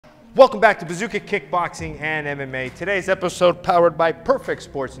Welcome back to Bazooka Kickboxing and MMA. Today's episode, powered by Perfect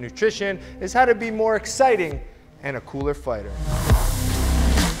Sports Nutrition, is how to be more exciting and a cooler fighter.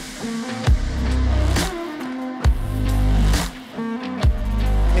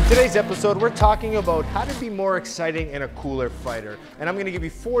 In today's episode, we're talking about how to be more exciting and a cooler fighter. And I'm gonna give you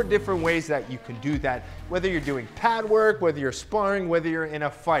 4 different ways that you can do that, whether you're doing pad work, whether you're sparring, whether you're in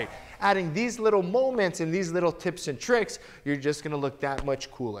a fight. Adding these little moments and these little tips and tricks, you're just gonna look that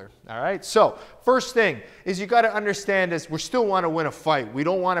much cooler, all right? So, first thing is you gotta understand is we still wanna win a fight. We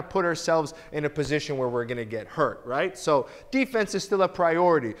don't wanna put ourselves in a position where we're gonna get hurt, right? So, defense is still a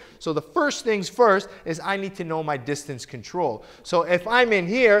priority. So the first things first is I need to know my distance control. So if I'm in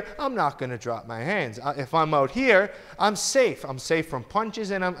here, I'm not gonna drop my hands. If I'm out here, I'm safe. I'm safe from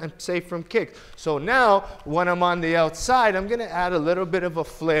punches and I'm safe from kicks. So now, when I'm on the outside, I'm gonna add a little bit of a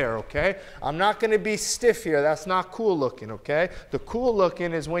flair, okay? I'm not gonna be stiff here. That's not cool looking, okay? The cool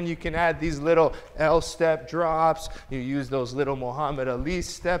looking is when you can add these little L-step drops. You use those little Muhammad Ali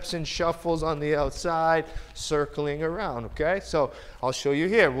steps and shuffles on the outside, circling around, okay? So I'll show you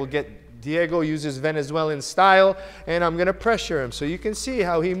here. We'll get Diego uses Venezuelan style, and I'm gonna pressure him. So you can see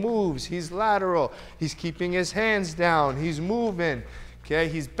how he moves. He's lateral. He's keeping his hands down. He's moving. Okay,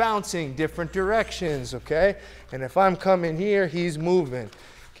 he's bouncing different directions, okay? And if I'm coming here, he's moving,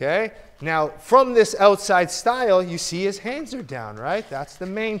 okay? Now, from this outside style, you see his hands are down, right? That's the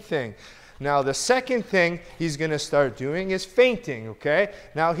main thing. Now, the second thing he's gonna start doing is feinting, okay?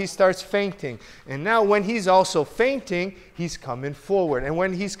 Now he starts feinting. And now when he's also feinting, he's coming forward. And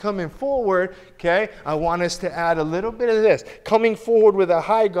when he's coming forward, okay, I want us to add a little bit of this. Coming forward with a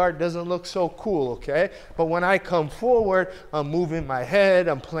high guard doesn't look so cool, okay? But when I come forward, I'm moving my head.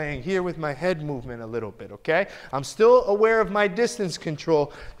 I'm playing here with my head movement a little bit, okay? I'm still aware of my distance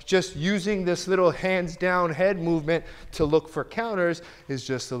control. Just using this little hands down head movement to look for counters is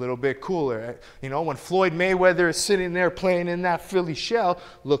just a little bit cooler. You know, when Floyd Mayweather is sitting there playing in that Philly shell,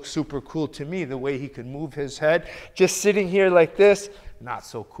 looks super cool to me, the way he could move his head. Just sitting here like this, not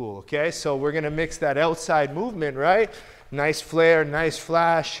so cool, okay? So we're gonna mix that outside movement, right? Nice flare, nice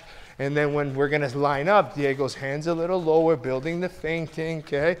flash. And then when we're gonna line up, Diego's hands a little lower, building the feinting,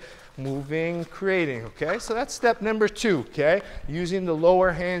 okay? Moving, creating, okay? So that's step number 2, okay? Using the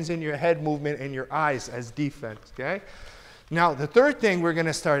lower hands in your head movement and your eyes as defense, okay? Now, the third thing we're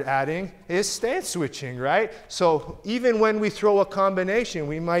gonna start adding is stance switching, right? So even when we throw a combination,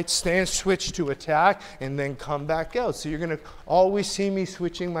 we might stance switch to attack and then come back out. So you're gonna always see me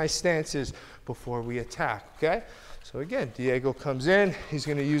switching my stances before we attack, okay? So again, Diego comes in, he's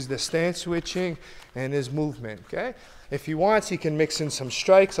gonna use the stance switching and his movement, okay? If he wants, he can mix in some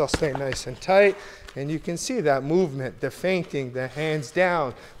strikes. I'll stay nice and tight. And you can see that movement, the feinting, the hands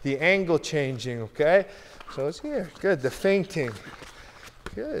down, the angle changing, okay? So it's here, good, the feinting,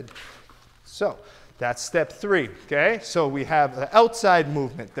 good. So that's step 3, okay? So we have the outside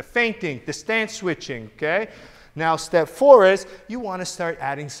movement, the feinting, the stance switching, okay? Now, step 4 is you want to start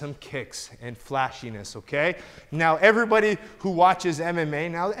adding some kicks and flashiness, okay? Now, everybody who watches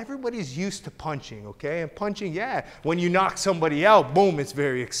MMA, now everybody's used to punching, okay? And punching, yeah, when you knock somebody out, boom, it's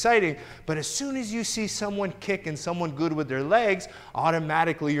very exciting. But as soon as you see someone kick and someone good with their legs,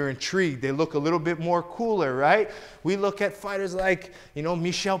 automatically you're intrigued. They look a little bit more cooler, right? We look at fighters like, you know,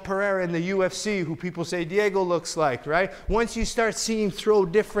 Michel Pereira in the UFC, who people say Diego looks like, right? Once you start seeing throw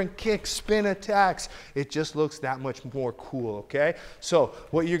different kicks, spin attacks, it just looks that much more cool, okay? So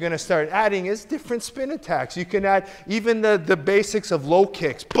what you're gonna start adding is different spin attacks. You can add even the basics of low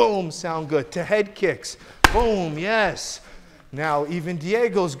kicks, boom, sound good, to head kicks, boom, yes. Now even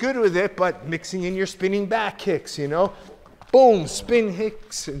Diego's good with it, but mixing in your spinning back kicks, you know? Boom, spin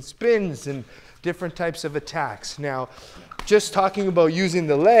hits and spins and different types of attacks. Now, just talking about using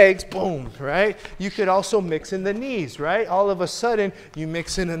the legs, boom, right? You could also mix in the knees, right? All of a sudden, you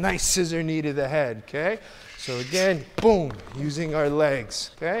mix in a nice scissor knee to the head, okay? So again, boom, using our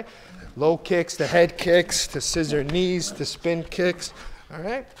legs, okay? Low kicks to head kicks to scissor knees to spin kicks, all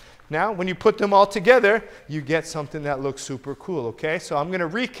right? Now, when you put them all together, you get something that looks super cool, okay? So I'm gonna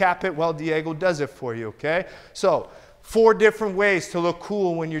recap it while Diego does it for you, okay? So, 4 different ways to look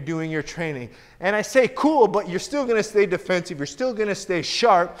cool when you're doing your training. And I say cool, but you're still gonna stay defensive, you're still gonna stay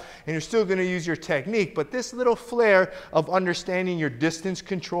sharp, and you're still gonna use your technique. But this little flair of understanding your distance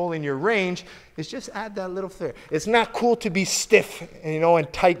control and your range is just add that little flair. It's not cool to be stiff, you know,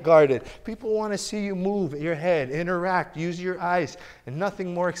 and tight guarded. People wanna see you move your head, interact, use your eyes, and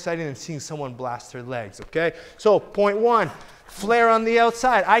nothing more exciting than seeing someone blast their legs, okay? So point 1, Flair on the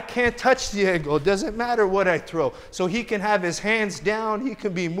outside. I can't touch Diego. It doesn't matter what I throw. So he can have his hands down. He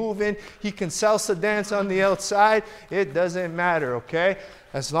can be moving. He can salsa dance on the outside. It doesn't matter, okay?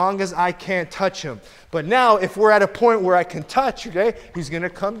 as long as I can't touch him. But now, if we're at a point where I can touch, okay, he's gonna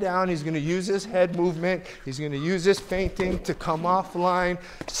come down, he's gonna use his head movement, he's gonna use his feinting to come offline,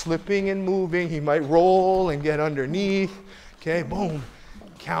 slipping and moving. He might roll and get underneath, okay, boom,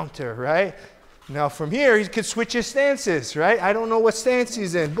 counter, right? Now from here, he could switch his stances, right? I don't know what stance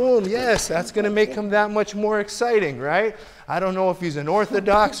he's in. Boom, yes, that's gonna make him that much more exciting, right? I don't know if he's an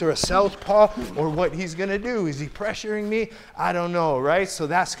orthodox or a southpaw or what he's gonna do. Is he pressuring me? I don't know, right? So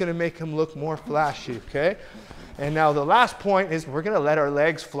that's gonna make him look more flashy, okay? And now the last point is we're gonna let our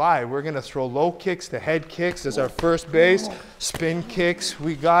legs fly. We're gonna throw low kicks to head kicks as our first base, spin kicks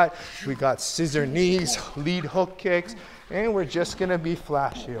we got scissor knees, lead hook kicks, and we're just gonna be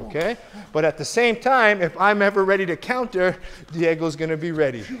flashy, okay? But at the same time, if I'm ever ready to counter, Diego's gonna be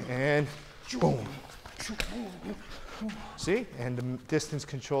ready. And boom. See? And the distance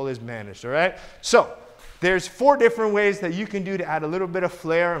control is managed, all right? So there's 4 different ways that you can do to add a little bit of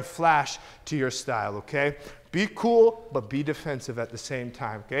flair and flash to your style, okay? Be cool, but be defensive at the same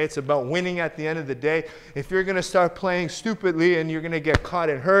time, okay? It's about winning at the end of the day. If you're gonna start playing stupidly and you're gonna get caught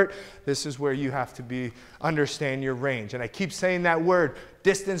and hurt, this is where you have to understand your range. And I keep saying that word,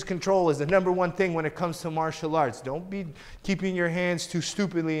 distance control is the #1 thing when it comes to martial arts. Don't be keeping your hands too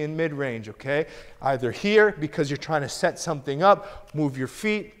stupidly in mid-range, okay? Either here, because you're trying to set something up, move your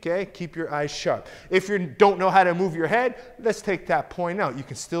feet, okay? Keep your eyes sharp. If you don't know how to move your head, let's take that point out. You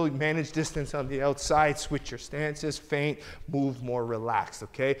can still manage distance on the outside, switch your stances, feint, move more relaxed,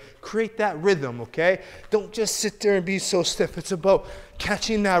 okay? Create that rhythm, okay? Don't just sit there and be so stiff. It's about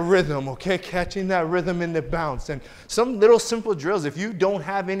catching that rhythm, okay? Catching that rhythm in the bounce. And some little simple drills, if you don't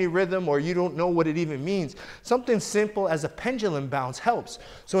have any rhythm or you don't know what it even means, something simple as a pendulum bounce helps.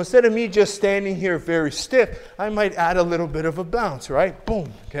 So instead of me just standing here very stiff, I might add a little bit of a bounce, right?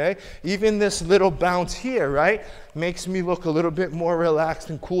 Boom, okay? Even this little bounce here, right, makes me look a little bit more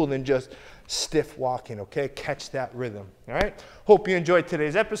relaxed and cool than just stiff walking, okay? Catch that rhythm, all right? Hope you enjoyed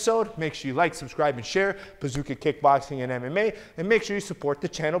today's episode. Make sure you like, subscribe, and share Bazooka Kickboxing and MMA, and make sure you support the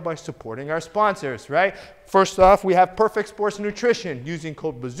channel by supporting our sponsors, right? First off, we have Perfect Sports Nutrition. Using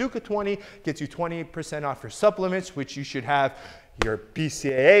code Bazooka20 gets you 20% off your supplements, which you should have your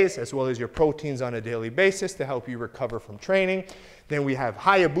BCAAs as well as your proteins on a daily basis to help you recover from training. Then we have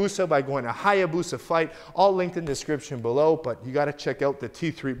Hayabusa by going to Hayabusa Fight, all linked in the description below, but you gotta check out the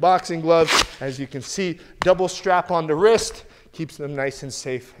T3 boxing gloves. As you can see, double strap on the wrist, keeps them nice and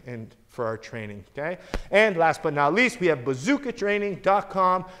safe and for our training, okay? And last but not least, we have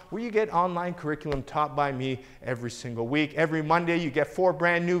bazookatraining.com, where you get online curriculum taught by me every single week. Every Monday, you get 4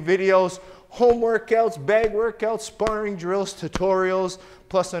 brand new videos, home workouts, bag workouts, sparring drills, tutorials,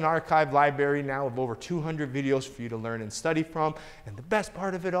 plus an archive library now of over 200 videos for you to learn and study from. And the best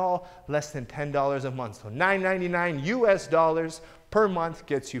part of it all, less than $10 a month. So $9.99 US per month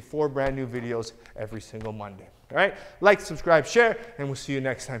gets you 4 brand new videos every single Monday. All right, like, subscribe, share, and we'll see you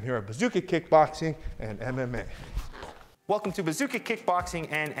next time here at Bazooka Kickboxing and MMA. Welcome to Bazooka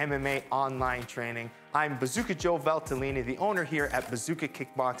Kickboxing and MMA online training. I'm Bazooka Joe Valtellini, the owner here at Bazooka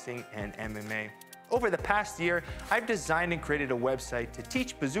Kickboxing and MMA. Over the past year, I've designed and created a website to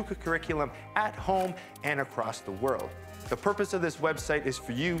teach Bazooka curriculum at home and across the world. The purpose of this website is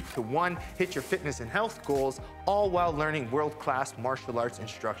for you to, 1, hit your fitness and health goals, all while learning world-class martial arts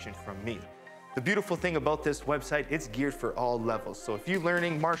instruction from me. The beautiful thing about this website, it's geared for all levels. So if you're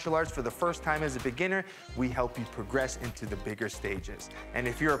learning martial arts for the first time as a beginner, we help you progress into the bigger stages. And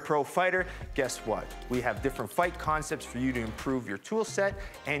if you're a pro fighter, guess what? We have different fight concepts for you to improve your tool set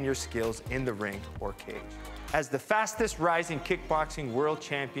and your skills in the ring or cage. As the fastest rising kickboxing world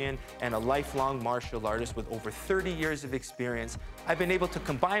champion and a lifelong martial artist with over 30 years of experience, I've been able to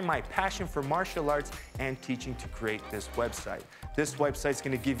combine my passion for martial arts and teaching to create this website. This website's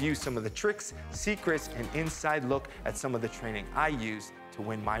gonna give you some of the tricks, secrets, and inside look at some of the training I use to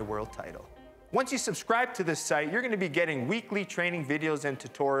win my world title. Once you subscribe to this site, you're gonna be getting weekly training videos and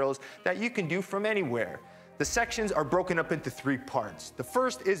tutorials that you can do from anywhere. The sections are broken up into 3 parts. The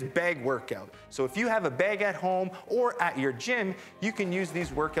first is bag workout. So if you have a bag at home or at your gym, you can use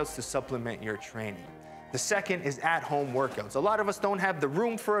these workouts to supplement your training. The second is at-home workouts. A lot of us don't have the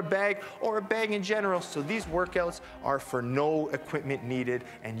room for a bag or a bag in general, so these workouts are for no equipment needed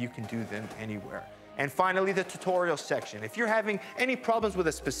and you can do them anywhere. And finally, the tutorial section. If you're having any problems with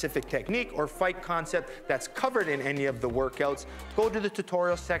a specific technique or fight concept that's covered in any of the workouts, go to the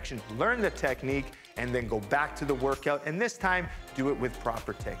tutorial section, learn the technique, and then go back to the workout, and this time, do it with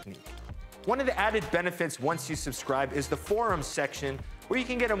proper technique. One of the added benefits once you subscribe is the forums section, where you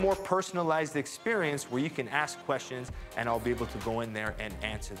can get a more personalized experience where you can ask questions and I'll be able to go in there and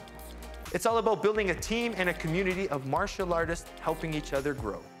answer them. It's all about building a team and a community of martial artists helping each other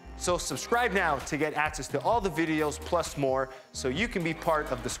grow. So subscribe now to get access to all the videos plus more so you can be part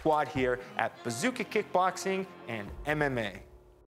of the squad here at Bazooka Kickboxing and MMA.